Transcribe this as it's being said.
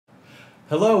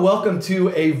Hello, welcome to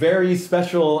a very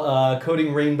special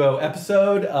Coding Rainbow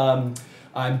episode.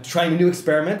 I'm trying a new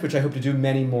experiment, which I hope to do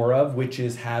many more of, which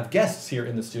is have guests here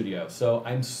in the studio. So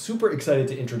I'm super excited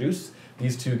to introduce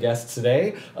these two guests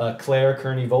today, Claire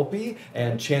Kearney-Volpe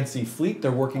and Chancey Fleet.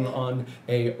 They're working on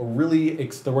they're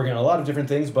working on a lot of different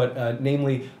things, but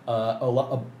namely a lot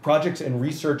of projects and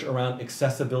research around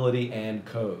accessibility and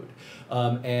code.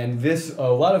 And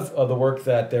a lot of the work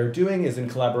that they're doing is in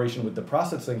collaboration with the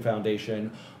Processing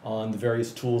Foundation on the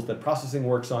various tools that processing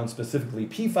works on, specifically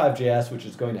P5.js, which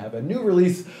is going to have a new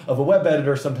release of a web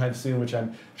editor sometime soon, which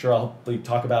I'm sure I'll hopefully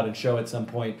talk about and show at some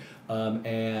point.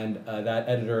 That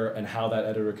editor and how that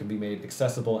editor can be made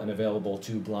accessible and available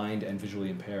to blind and visually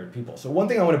impaired people. So one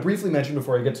thing I want to briefly mention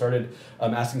before I get started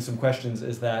asking some questions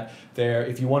is that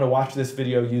if you want to watch this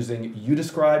video using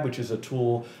Udescribe, which is a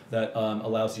tool that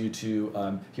allows you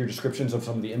to hear descriptions of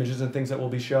some of the images and things that we'll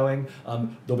be showing,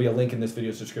 there'll be a link in this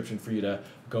video's description for you to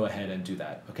go ahead and do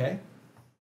that, okay?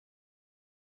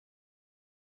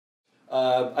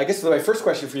 I guess my first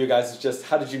question for you guys is just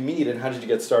how did you meet and how did you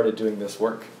get started doing this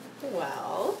work?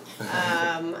 Well,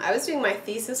 I was doing my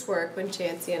thesis work when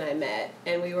Chancey and I met,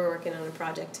 and we were working on a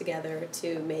project together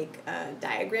to make a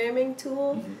diagramming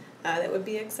tool that would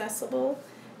be accessible.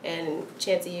 And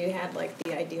Chancey, you had like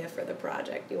the idea for the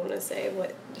project. You want to say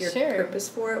what your purpose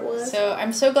for it was? So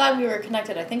I'm so glad we were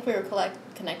connected. I think we were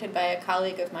connected by a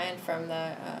colleague of mine from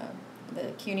the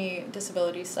CUNY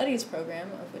Disability Studies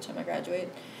program, of which I'm a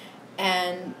graduate.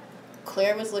 And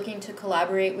Claire was looking to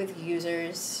collaborate with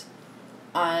users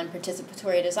on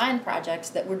participatory design projects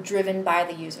that were driven by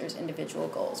the user's individual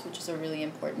goals, which is a really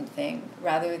important thing.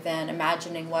 Rather than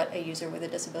imagining what a user with a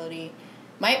disability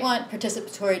might want,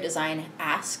 participatory design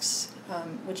asks,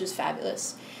 which is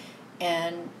fabulous.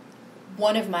 And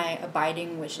one of my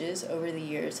abiding wishes over the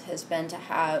years has been to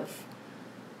have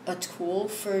a tool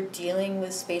for dealing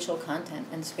with spatial content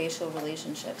and spatial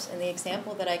relationships. And the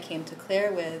example that I came to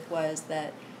Claire with was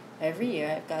that every year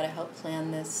I've got to help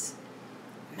plan this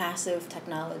massive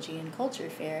technology and culture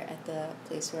fair at the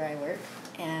place where I work,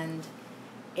 and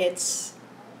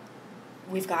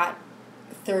we've got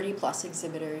 30 plus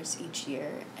exhibitors each year,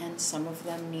 and some of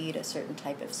them need a certain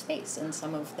type of space, and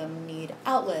some of them need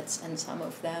outlets, and some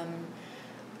of them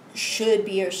should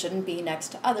be or shouldn't be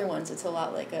next to other ones. It's a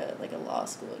lot like a law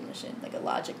school admission, like a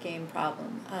logic game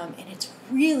problem, and it's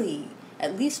really,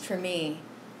 at least for me,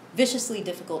 viciously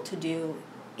difficult to do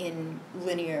in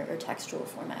linear or textual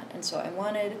format. And so I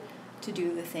wanted to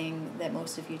do the thing that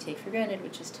most of you take for granted,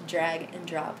 which is to drag and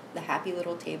drop the happy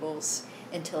little tables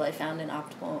until I found an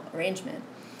optimal arrangement.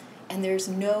 And there's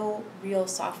no real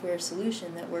software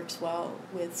solution that works well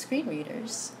with screen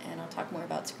readers, and I'll talk more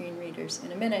about screen readers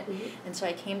in a minute. And so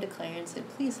I came to Claire and said,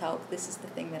 please help, this is the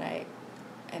thing that I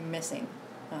am missing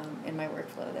in my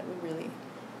workflow that would really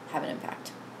have an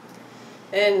impact.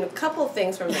 And a couple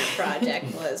things from that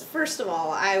project was, first of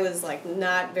all, I was like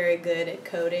not very good at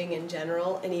coding in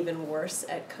general, and even worse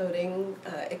at coding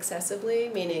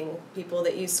accessibly, meaning people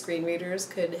that use screen readers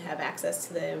could have access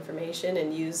to the information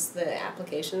and use the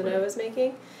application that I was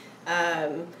making.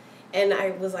 And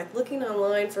I was like looking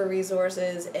online for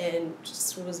resources and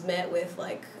just was met with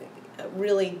like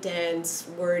really dense,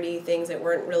 wordy things that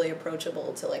weren't really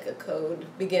approachable to like a code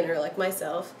beginner like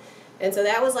myself. And so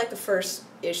that was like the first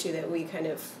issue that we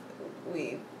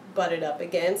butted up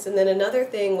against. And then another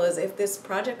thing was, if this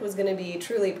project was going to be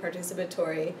truly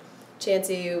participatory,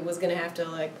 Chancey was going to have to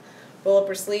like roll up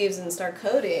her sleeves and start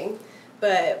coding.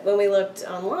 But when we looked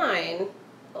online,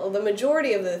 the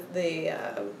majority of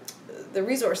the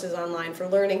resources online for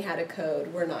learning how to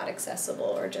code were not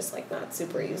accessible, or just like not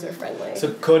super user friendly.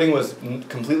 So coding was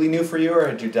completely new for you, or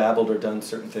had you dabbled or done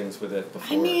certain things with it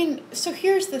before? I mean, so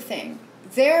here's the thing.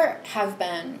 There have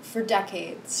been, for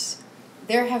decades,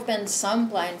 some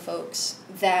blind folks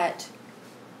that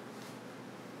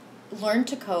learn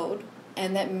to code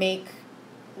and that make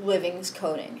livings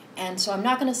coding. And so I'm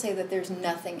not going to say that there's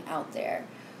nothing out there,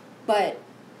 but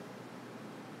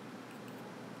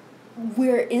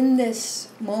we're in this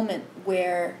moment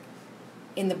where,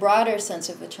 in the broader sense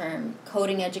of the term,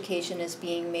 coding education is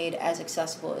being made as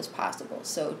accessible as possible.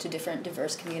 So to different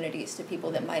diverse communities, to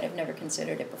people that might have never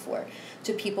considered it before,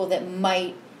 to people that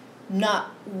might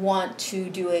not want to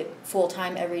do it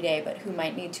full-time every day, but who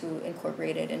might need to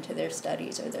incorporate it into their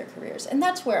studies or their careers. And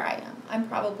that's where I am. I'm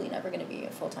probably never going to be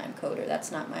a full-time coder.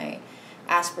 That's not my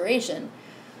aspiration.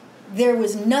 There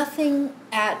was nothing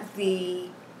at the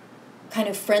kind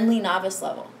of friendly novice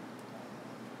level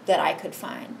that I could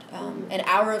find. An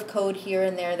hour of code here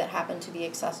and there that happened to be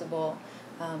accessible,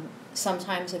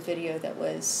 sometimes a video that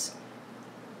was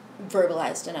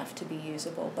verbalized enough to be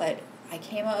usable, but I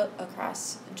came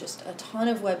across just a ton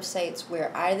of websites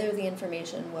where either the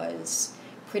information was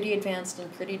pretty advanced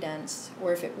and pretty dense,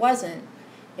 or if it wasn't,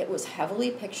 it was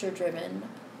heavily picture-driven,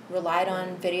 relied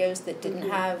on videos that didn't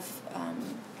have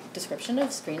description of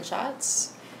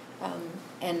screenshots,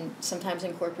 and sometimes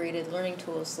incorporated learning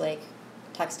tools like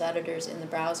text editors in the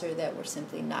browser that were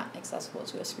simply not accessible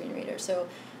to a screen reader. So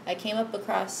I came up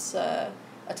across a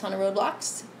ton of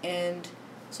roadblocks, and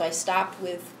so I stopped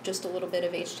with just a little bit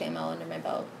of HTML under my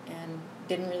belt and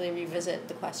didn't really revisit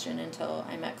the question until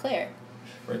I met Claire.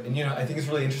 Right, and I think it's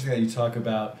really interesting that you talk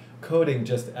about coding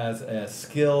just as a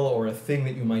skill or a thing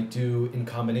that you might do in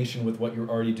combination with what you're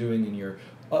already doing in your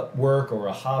work or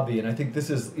a hobby. And I think this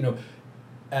is,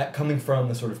 coming from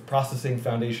the sort of processing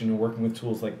foundation and working with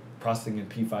tools like processing in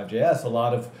P5.js, a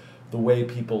lot of the way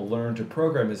people learn to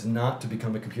program is not to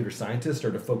become a computer scientist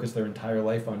or to focus their entire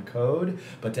life on code,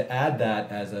 but to add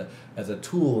that as a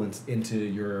tool into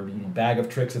your bag of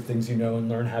tricks of things and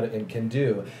learn how to and can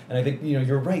do. And I think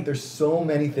you're right. There's so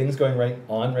many things going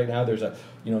on right now. There's a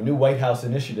new White House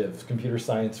initiative, computer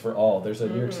science for all. There's a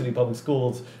New York City Public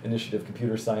Schools initiative,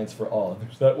 computer science for all.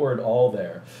 There's that word all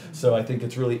there. So I think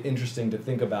it's really interesting to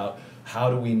think about how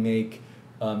do we make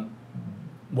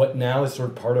what now is sort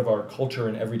of part of our culture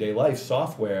and everyday life,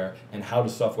 software, and how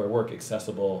does software work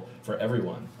accessible for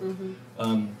everyone.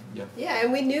 Yeah,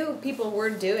 and we knew people were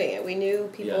doing it. We knew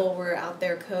people were out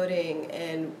there coding,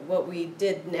 and what we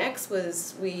did next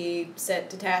was we set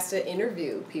to task to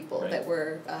interview people that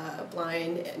were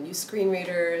blind and use screen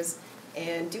readers.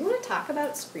 And do you want to talk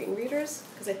about screen readers?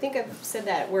 Because I think I've said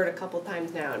that word a couple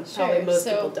times now, and probably most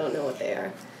people don't know what they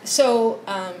are. So,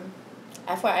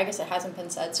 FYI, I guess it hasn't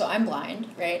been said, so I'm blind,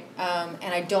 right?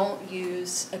 And I don't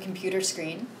use a computer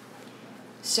screen.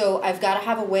 So I've got to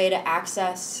have a way to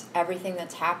access everything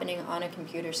that's happening on a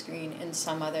computer screen in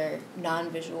some other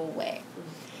non-visual way.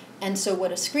 And so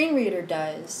what a screen reader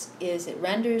does is it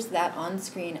renders that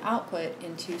on-screen output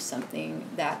into something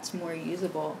that's more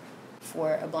usable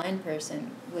for a blind person,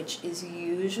 which is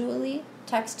usually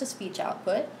text-to-speech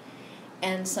output,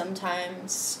 and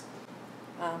sometimes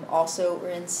also or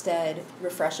instead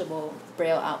refreshable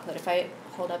Braille output. If I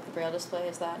hold up the Braille display,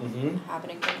 is that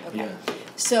happening? Okay. Yeah.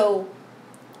 So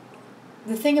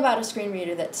the thing about a screen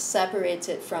reader that separates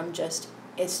it from just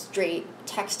a straight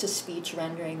text-to-speech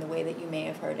rendering the way that you may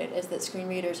have heard it is that screen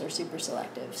readers are super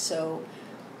selective. So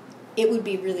it would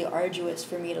be really arduous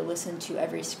for me to listen to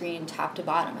every screen top to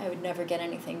bottom. I would never get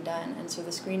anything done. And so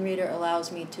the screen reader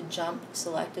allows me to jump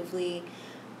selectively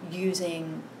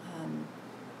using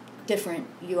different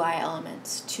UI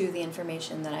elements to the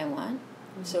information that I want.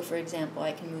 So for example,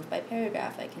 I can move by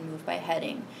paragraph, I can move by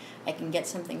heading, I can get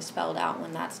something spelled out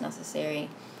when that's necessary,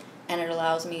 and it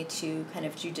allows me to kind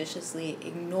of judiciously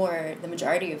ignore the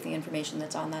majority of the information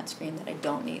that's on that screen that I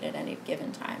don't need at any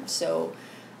given time. So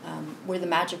where the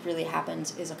magic really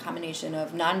happens is a combination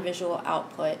of non-visual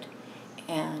output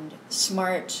and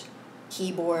smart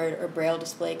keyboard or Braille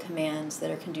display commands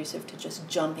that are conducive to just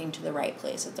jumping to the right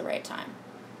place at the right time.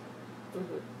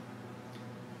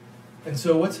 And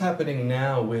so what's happening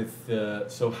now with,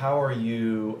 so how are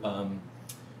you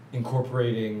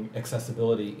incorporating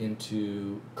accessibility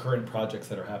into current projects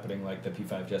that are happening, like the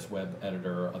P5.js web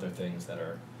editor or other things that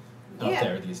are out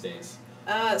there these days?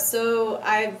 So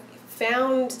I've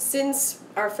found, since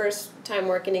our first time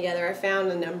working together, I found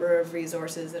a number of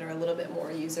resources that are a little bit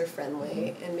more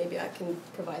user-friendly, and maybe I can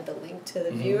provide the link to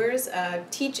the viewers.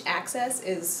 Teach Access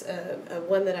is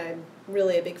one that I'm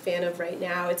really a big fan of right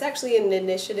now. It's actually an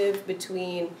initiative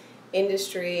between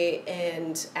industry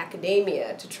and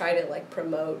academia to try to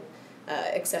promote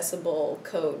accessible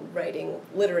code writing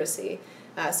literacy.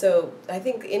 So I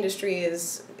think industry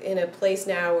is in a place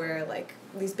now where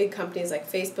these big companies like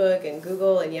Facebook and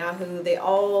Google and Yahoo, they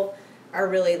all are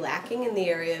really lacking in the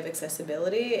area of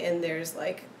accessibility, and there's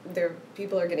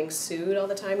people are getting sued all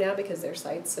the time now because their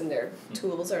sites and their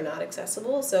tools are not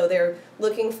accessible. So they're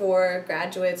looking for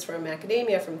graduates from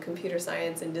academia, from computer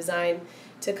science and design,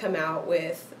 to come out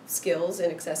with skills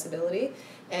in accessibility.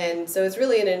 And so it's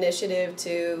really an initiative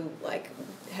to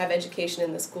have education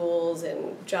in the schools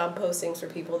and job postings for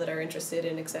people that are interested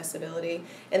in accessibility.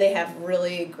 And they have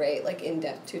really great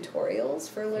in-depth tutorials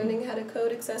for learning how to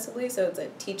code accessibly. So it's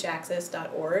at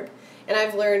teachaccess.org. And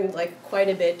I've learned quite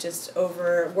a bit just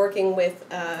over working with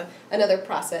another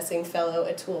processing fellow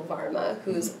at Tool Varma,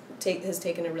 who's has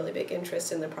taken a really big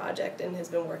interest in the project and has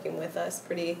been working with us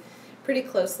pretty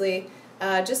closely.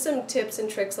 Just some tips and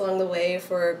tricks along the way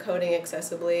for coding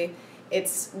accessibly.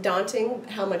 It's daunting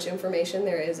how much information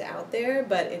there is out there,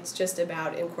 but it's just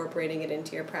about incorporating it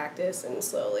into your practice and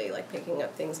slowly picking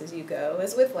up things as you go,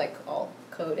 as with all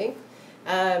coding.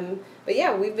 But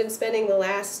yeah, we've been spending the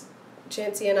last,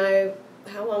 Chancey and I,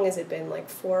 how long has it been, like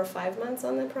 4 or 5 months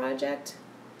on the project?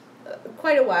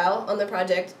 Quite a while on the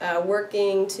project,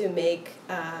 working to make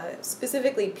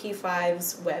specifically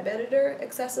P5's web editor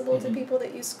accessible to people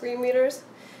that use screen readers.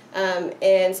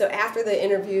 And so after the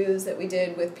interviews that we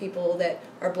did with people that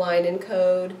are blind in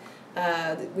code,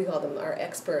 we call them our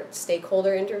expert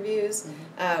stakeholder interviews,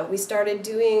 we started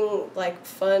doing like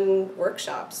fun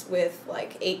workshops with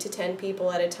like 8 to 10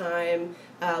 people at a time,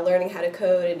 learning how to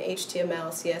code in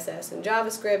HTML, CSS, and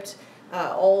JavaScript.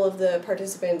 All of the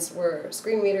participants were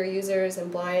screen reader users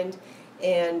and blind,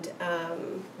 and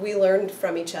we learned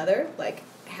from each other, like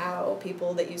how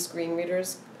people that use screen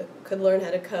readers could learn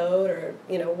how to code, or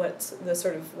what the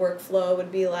sort of workflow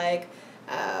would be like,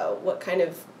 what kind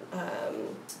of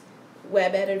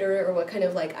web editor or what kind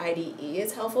of like IDE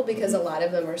is helpful, because a lot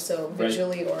of them are so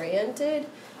visually oriented.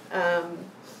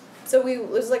 So it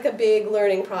was like a big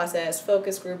learning process,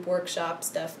 focus group, workshop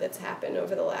stuff that's happened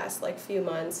over the last like few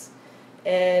months.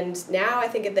 And now I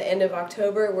think at the end of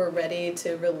October we're ready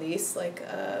to release like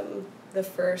the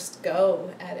first go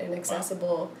at an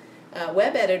accessible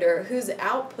web editor whose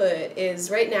output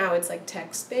is, right now it's like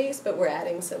text-based, but we're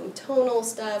adding some tonal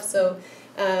stuff. So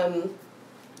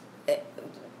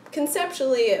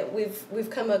conceptually, we've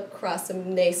come across some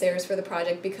naysayers for the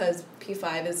project because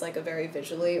P5 is like a very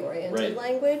visually oriented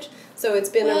language. So it's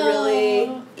been a really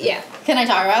Can I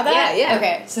talk about that? Yeah.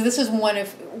 Okay, so this is one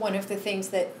of the things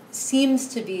that seems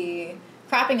to be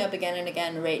cropping up again and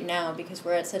again right now, because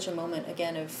we're at such a moment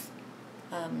again of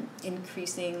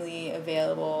increasingly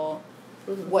available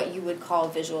what you would call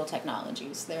visual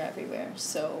technologies. They're everywhere.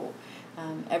 So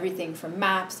everything from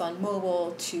maps on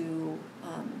mobile to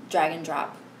drag and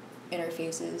drop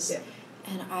interfaces.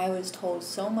 And I was told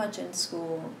so much in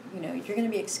school, you're going to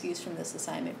be excused from this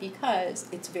assignment because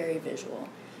it's very visual.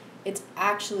 It's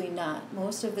actually not.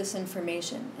 Most of this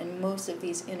information and most of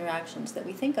these interactions that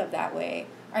we think of that way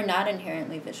are not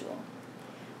inherently visual,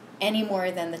 any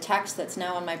more than the text that's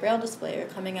now on my Braille display or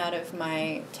coming out of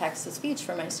my text-to-speech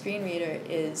from my screen reader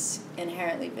is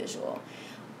inherently visual.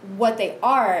 What they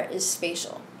are is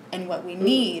spatial, and what we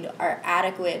need are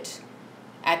adequate,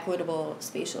 equitable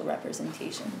spatial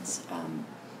representations.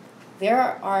 There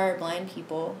are blind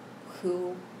people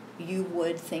who you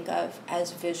would think of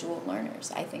as visual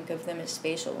learners. I think of them as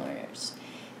spatial learners.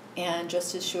 And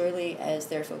just as surely as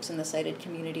there are folks in the sighted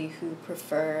community who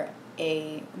prefer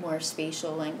a more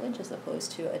spatial language as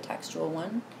opposed to a textual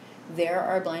one, there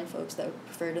are blind folks that would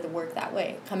prefer to work that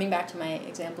way. Coming back to my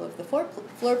example of the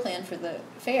floor plan for the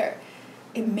fair,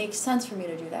 it makes sense for me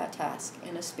to do that task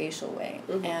in a spatial way.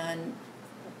 And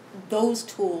those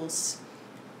tools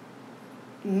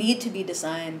need to be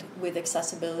designed with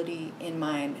accessibility in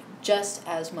mind just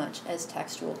as much as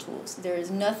textual tools. There is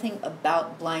nothing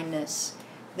about blindness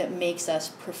that makes us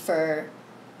prefer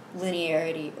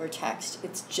linearity or text.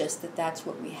 It's just that that's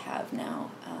what we have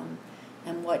now.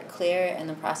 And what Claire and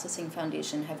the Processing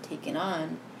Foundation have taken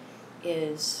on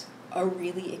is a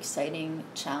really exciting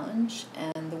challenge,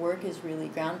 and the work is really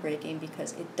groundbreaking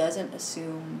because it doesn't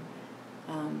assume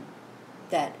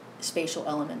that spatial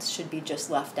elements should be just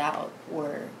left out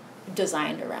or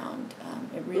designed around.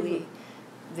 It really,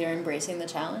 they're embracing the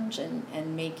challenge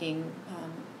and making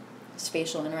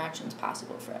spatial interactions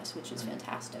possible for us, which is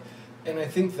fantastic. And I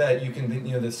think that you can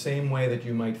think, the same way that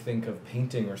you might think of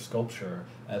painting or sculpture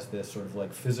as this sort of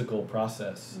like physical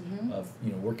process of,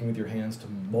 working with your hands to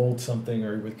mold something,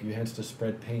 or with your hands to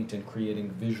spread paint and creating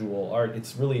visual art.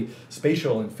 It's really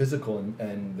spatial and physical,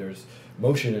 and there's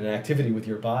motion and activity with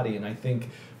your body. And I think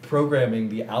programming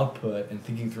the output and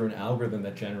thinking through an algorithm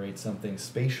that generates something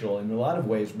spatial, in a lot of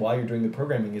ways, while you're doing the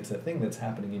programming, it's a thing that's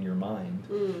happening in your mind.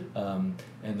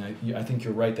 And I think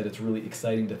you're right that it's really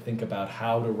exciting to think about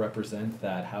how to represent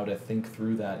that, how to think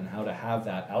through that, and how to have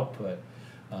that output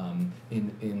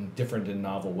in different and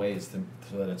novel ways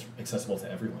so that it's accessible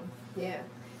to everyone. Yeah.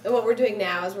 And what we're doing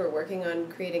now is we're working on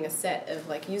creating a set of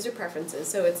like user preferences,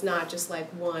 so it's not just like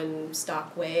one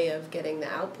stock way of getting the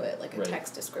output, like a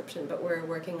text description, but we're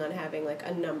working on having like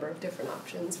a number of different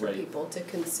options for people to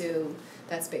consume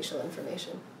that spatial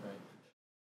information.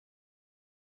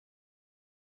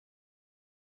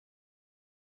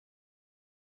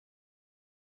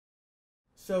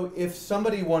 So if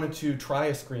somebody wanted to try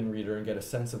a screen reader and get a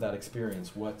sense of that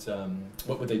experience, what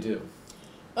would they do?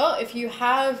 Well, if you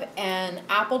have an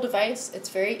Apple device, it's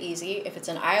very easy. If it's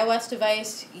an iOS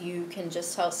device, you can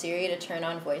just tell Siri to turn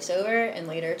on VoiceOver and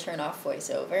later turn off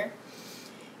VoiceOver.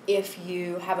 If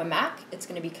you have a Mac, it's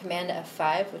going to be Command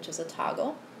F5, which is a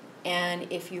toggle.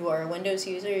 And if you are a Windows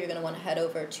user, you're going to want to head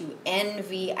over to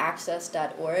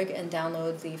nvaccess.org and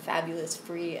download the fabulous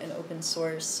free and open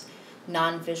source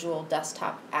non-visual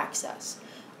desktop access.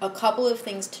 A couple of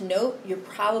things to note: you're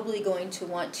probably going to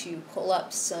want to pull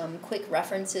up some quick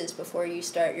references before you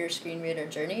start your screen reader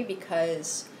journey,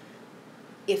 because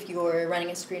if you're running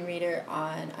a screen reader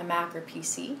on a Mac or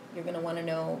PC, you're going to want to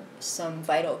know some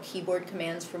vital keyboard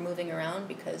commands for moving around,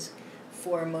 because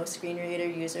for most screen reader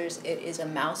users, it is a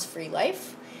mouse-free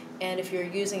life. And if you're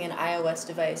using an iOS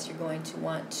device, you're going to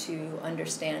want to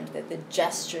understand that the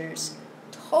gestures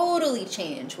totally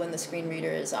change when the screen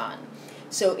reader is on.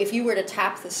 So if you were to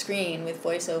tap the screen with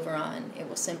VoiceOver on, it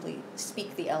will simply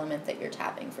speak the element that you're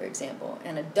tapping, for example.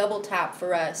 And a double tap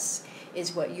for us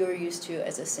is what you're used to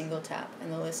as a single tap,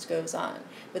 and the list goes on.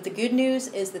 But the good news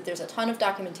is that there's a ton of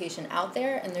documentation out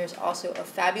there, and there's also a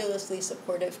fabulously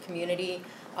supportive community.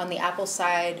 On the Apple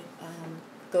side,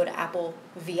 go to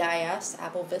applevis.com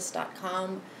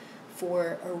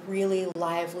for a really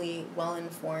lively,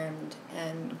 well-informed,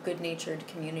 and good-natured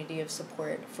community of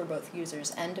support for both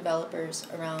users and developers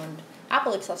around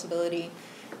Apple accessibility.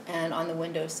 And on the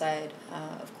Windows side,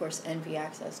 of course,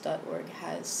 nvaccess.org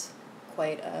has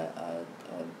quite a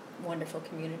wonderful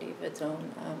community of its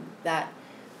own. That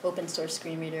open source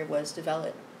screen reader was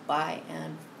developed by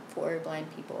and for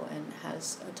blind people and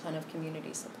has a ton of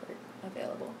community support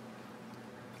available.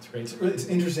 That's great. It's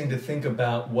interesting to think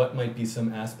about what might be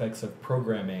some aspects of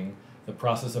programming, the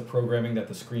process of programming that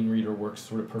the screen reader works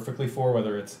sort of perfectly for,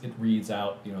 whether it reads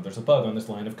out, there's a bug on this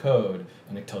line of code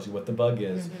and it tells you what the bug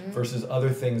is, versus other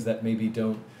things that maybe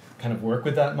don't kind of work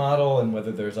with that model, and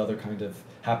whether there's other kind of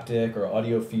haptic or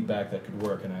audio feedback that could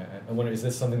work. And I wonder, is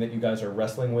this something that you guys are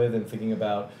wrestling with and thinking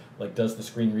about, like, does the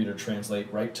screen reader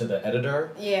translate right to the editor?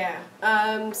 Yeah,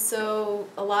 so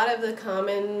a lot of the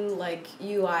common, like,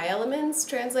 UI elements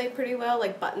translate pretty well,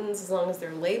 like buttons, as long as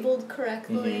they're labeled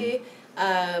correctly.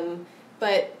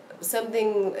 But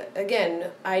something,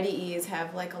 again, IDEs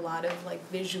have like a lot of like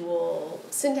visual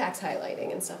syntax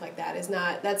highlighting and stuff like that.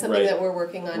 That's something that we're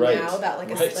working on now, about like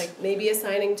like maybe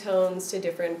assigning tones to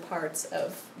different parts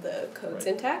of the code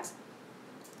syntax.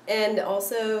 And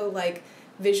also like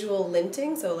visual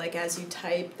linting, so like as you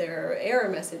type, there are error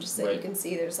messages that you can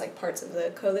see. There's like parts of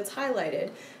the code that's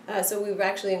highlighted. So we've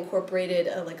actually incorporated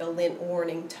a lint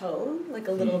warning tone, like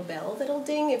a little bell that'll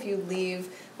ding if you leave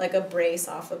like a brace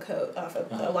off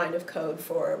a line of code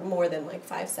for more than like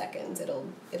 5 seconds. It'll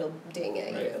ding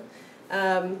at you.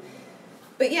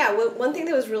 But yeah, one thing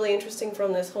that was really interesting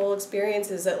from this whole experience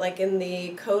is that like in the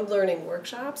code learning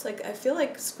workshops, like I feel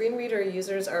like screen reader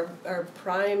users are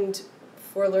primed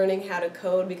for learning how to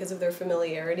code because of their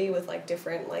familiarity with like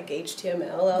different like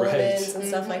HTML elements and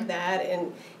stuff like that,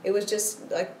 and it was just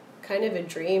like kind of a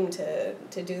dream to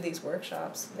do these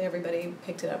workshops. Everybody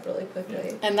picked it up really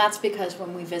quickly. And that's because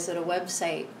when we visit a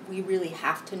website, we really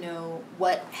have to know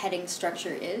what heading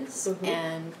structure is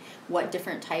and what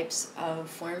different types of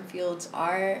form fields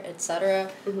are,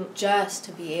 etc., just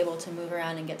to be able to move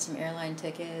around and get some airline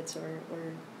tickets or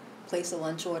place a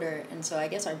lunch order. And so I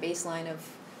guess our baseline of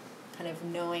kind of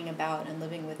knowing about and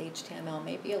living with HTML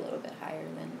may be a little bit higher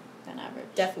than average.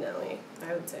 Definitely,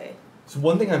 I would say. So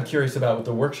one thing I'm curious about with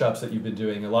the workshops that you've been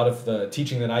doing, a lot of the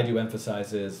teaching that I do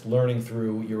emphasize is learning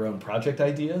through your own project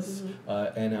ideas.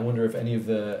 And I wonder if any of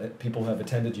the people who have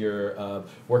attended your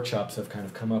workshops have kind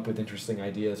of come up with interesting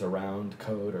ideas around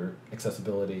code or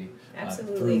accessibility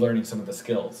through learning some of the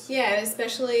skills. Yeah,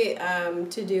 especially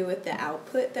to do with the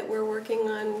output that we're working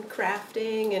on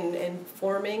crafting and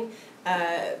forming.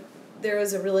 There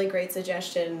was a really great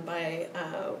suggestion by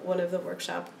one of the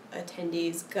workshop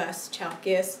attendees, Gus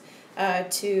Chalkis,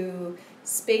 to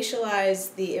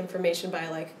spatialize the information by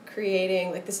like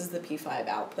creating, like this is the P5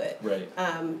 output,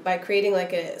 by creating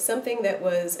like something that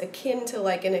was akin to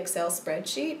like an Excel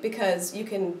spreadsheet, because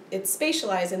it's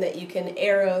spatialized in that you can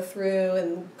arrow through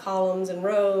and columns and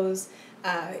rows,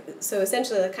 so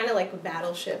essentially kind of like a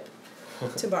battleship,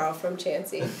 to borrow from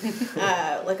Chancey,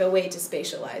 like a way to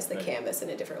spatialize the canvas in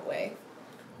a different way.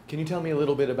 Can you tell me a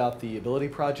little bit about the Ability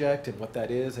Project and what that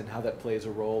is and how that plays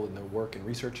a role in the work and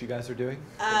research you guys are doing?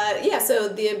 Yeah, so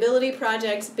the Ability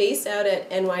Project's based out at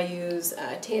NYU's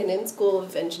Tannen School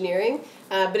of Engineering,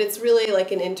 but it's really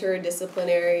like an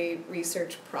interdisciplinary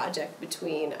research project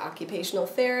between occupational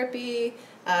therapy,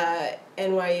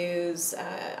 NYU's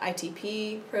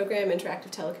ITP program,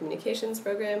 Interactive Telecommunications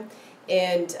program,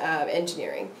 and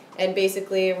engineering. And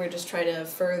basically we're just trying to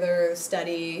further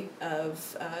study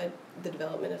of the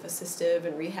development of assistive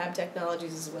and rehab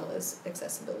technologies as well as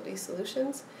accessibility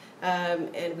solutions.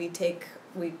 And we take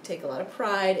we take a lot of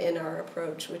pride in our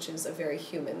approach, which is a very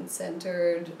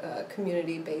human-centered,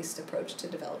 community-based approach to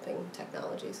developing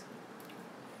technologies.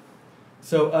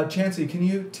 So, Chancey, can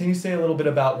you say a little bit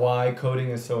about why coding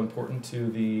is so important to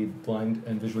the blind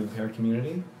and visually impaired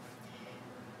community?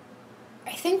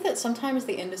 I think that sometimes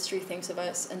the industry thinks of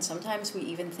us, and sometimes we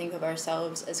even think of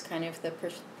ourselves as kind of the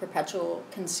perpetual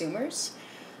consumers.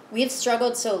 We have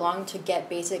struggled so long to get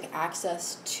basic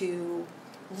access to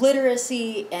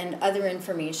literacy and other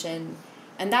information,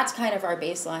 and that's kind of our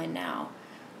baseline now.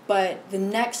 But the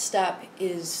next step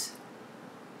is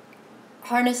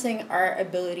harnessing our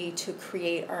ability to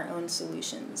create our own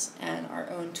solutions and our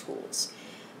own tools.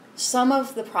 Some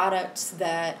of the products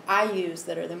that I use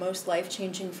that are the most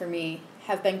life-changing for me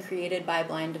have been created by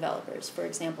blind developers. For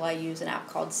example, I use an app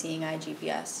called Seeing Eye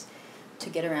GPS to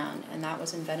get around, and that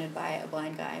was invented by a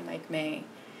blind guy, Mike May.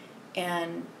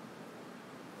 And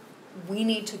we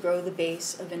need to grow the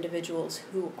base of individuals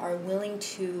who are willing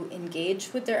to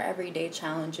engage with their everyday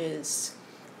challenges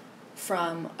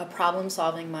from a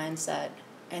problem-solving mindset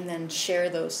and then share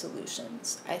those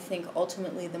solutions. I think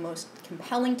ultimately the most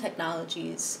compelling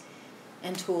technologies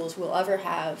and tools we'll ever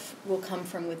have will come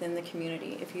from within the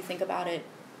community. If you think about it,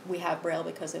 we have Braille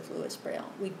because of Louis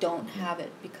Braille. We don't have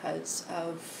it because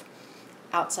of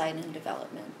outside in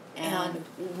development. And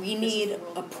we need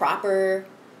a proper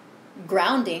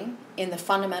grounding in the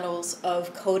fundamentals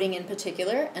of coding in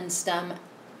particular and STEM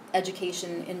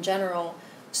education in general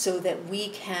so that we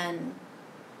can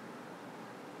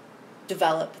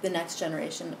develop the next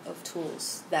generation of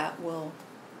tools that will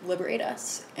liberate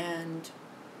us and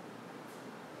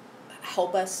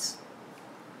help us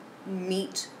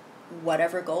meet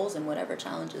whatever goals and whatever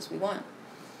challenges we want.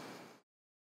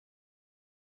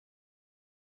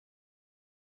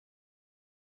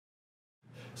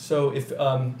 So if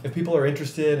people are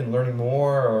interested in learning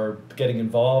more or getting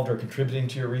involved or contributing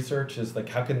to your research, is like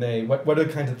how can they, what are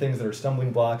the kinds of things that are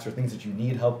stumbling blocks or things that you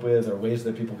need help with or ways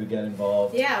that people could get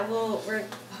involved? Yeah, well, we're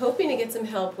hoping to get some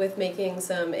help with making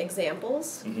some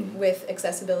examples with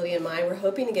accessibility in mind. We're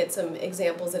hoping to get some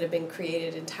examples that have been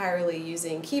created entirely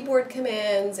using keyboard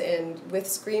commands and with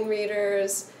screen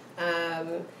readers.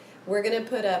 We're going to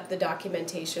put up the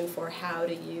documentation for how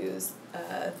to use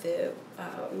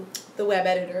the web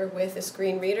editor with a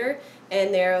screen reader,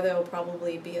 and there'll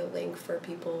probably be a link for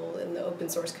people in the open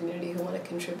source community who want to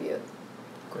contribute.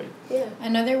 Great. Yeah.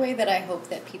 Another way that I hope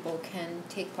that people can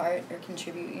take part or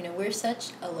contribute, we're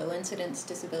such a low incidence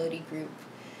disability group.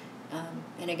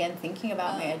 And again, thinking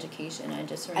about my education, I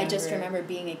just remember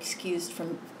being excused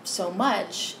from so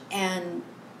much, and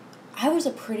I was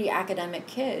a pretty academic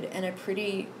kid and a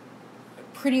pretty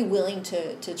willing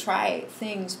to try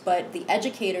things, but the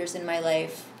educators in my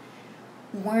life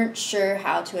weren't sure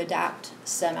how to adapt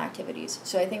STEM activities.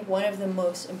 So I think one of the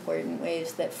most important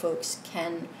ways that folks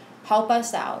can help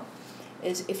us out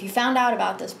is if you found out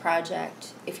about this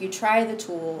project, if you try the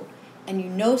tool, and you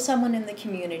know someone in the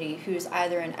community who's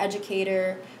either an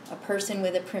educator, a person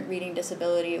with a print reading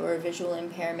disability, or a visual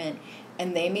impairment,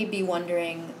 and they may be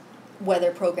wondering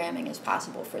whether programming is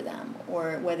possible for them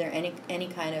or whether any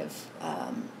kind of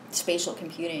spatial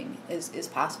computing is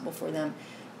possible for them,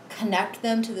 connect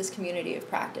them to this community of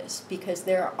practice, because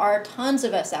there are tons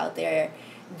of us out there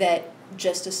that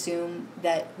just assume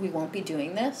that we won't be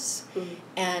doing this. Mm-hmm.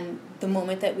 And the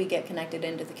moment that we get connected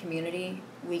into the community,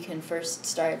 we can first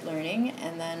start learning,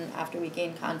 and then after we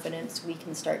gain confidence, we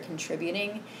can start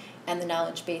contributing, and the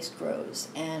knowledge base grows.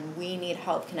 And we need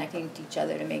help connecting to each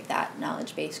other to make that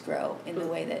knowledge base grow in the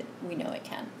way that we know it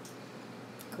can.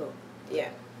 Cool. Yeah.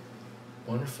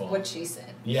 Wonderful. What she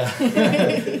said. Yeah.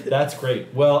 That's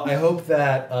great. Well, I hope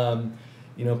that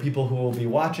people who will be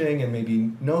watching and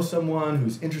maybe know someone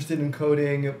who's interested in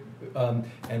coding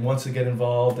and wants to get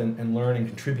involved and learn and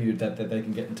contribute, that they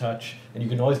can get in touch. And you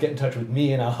can always get in touch with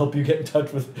me, and I'll help you get in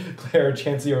touch with Claire or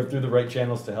Chancey or through the right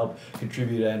channels to help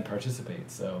contribute and participate.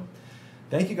 So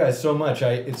thank you guys so much.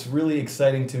 It's really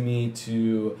exciting to me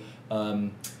to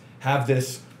have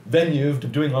this venue to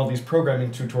doing all these programming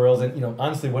tutorials, and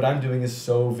honestly what I'm doing is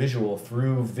so visual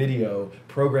through video,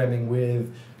 programming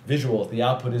with visual. The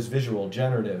output is visual,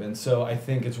 generative, and so I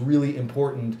think it's really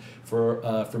important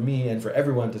for me and for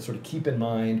everyone to sort of keep in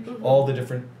mind all the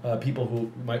different people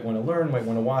who might want to learn, might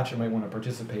want to watch, and might want to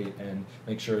participate, and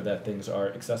make sure that things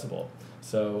are accessible.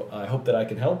 So I hope that I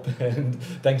can help, and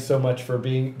thanks so much for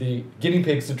being the guinea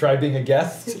pigs to try being a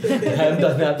guest. I haven't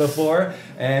done that before,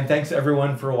 and thanks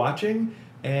everyone for watching,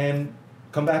 and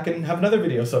come back and have another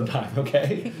video sometime,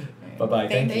 okay? Bye-bye.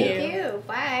 Thank you. Thank you.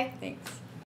 Bye. Thanks.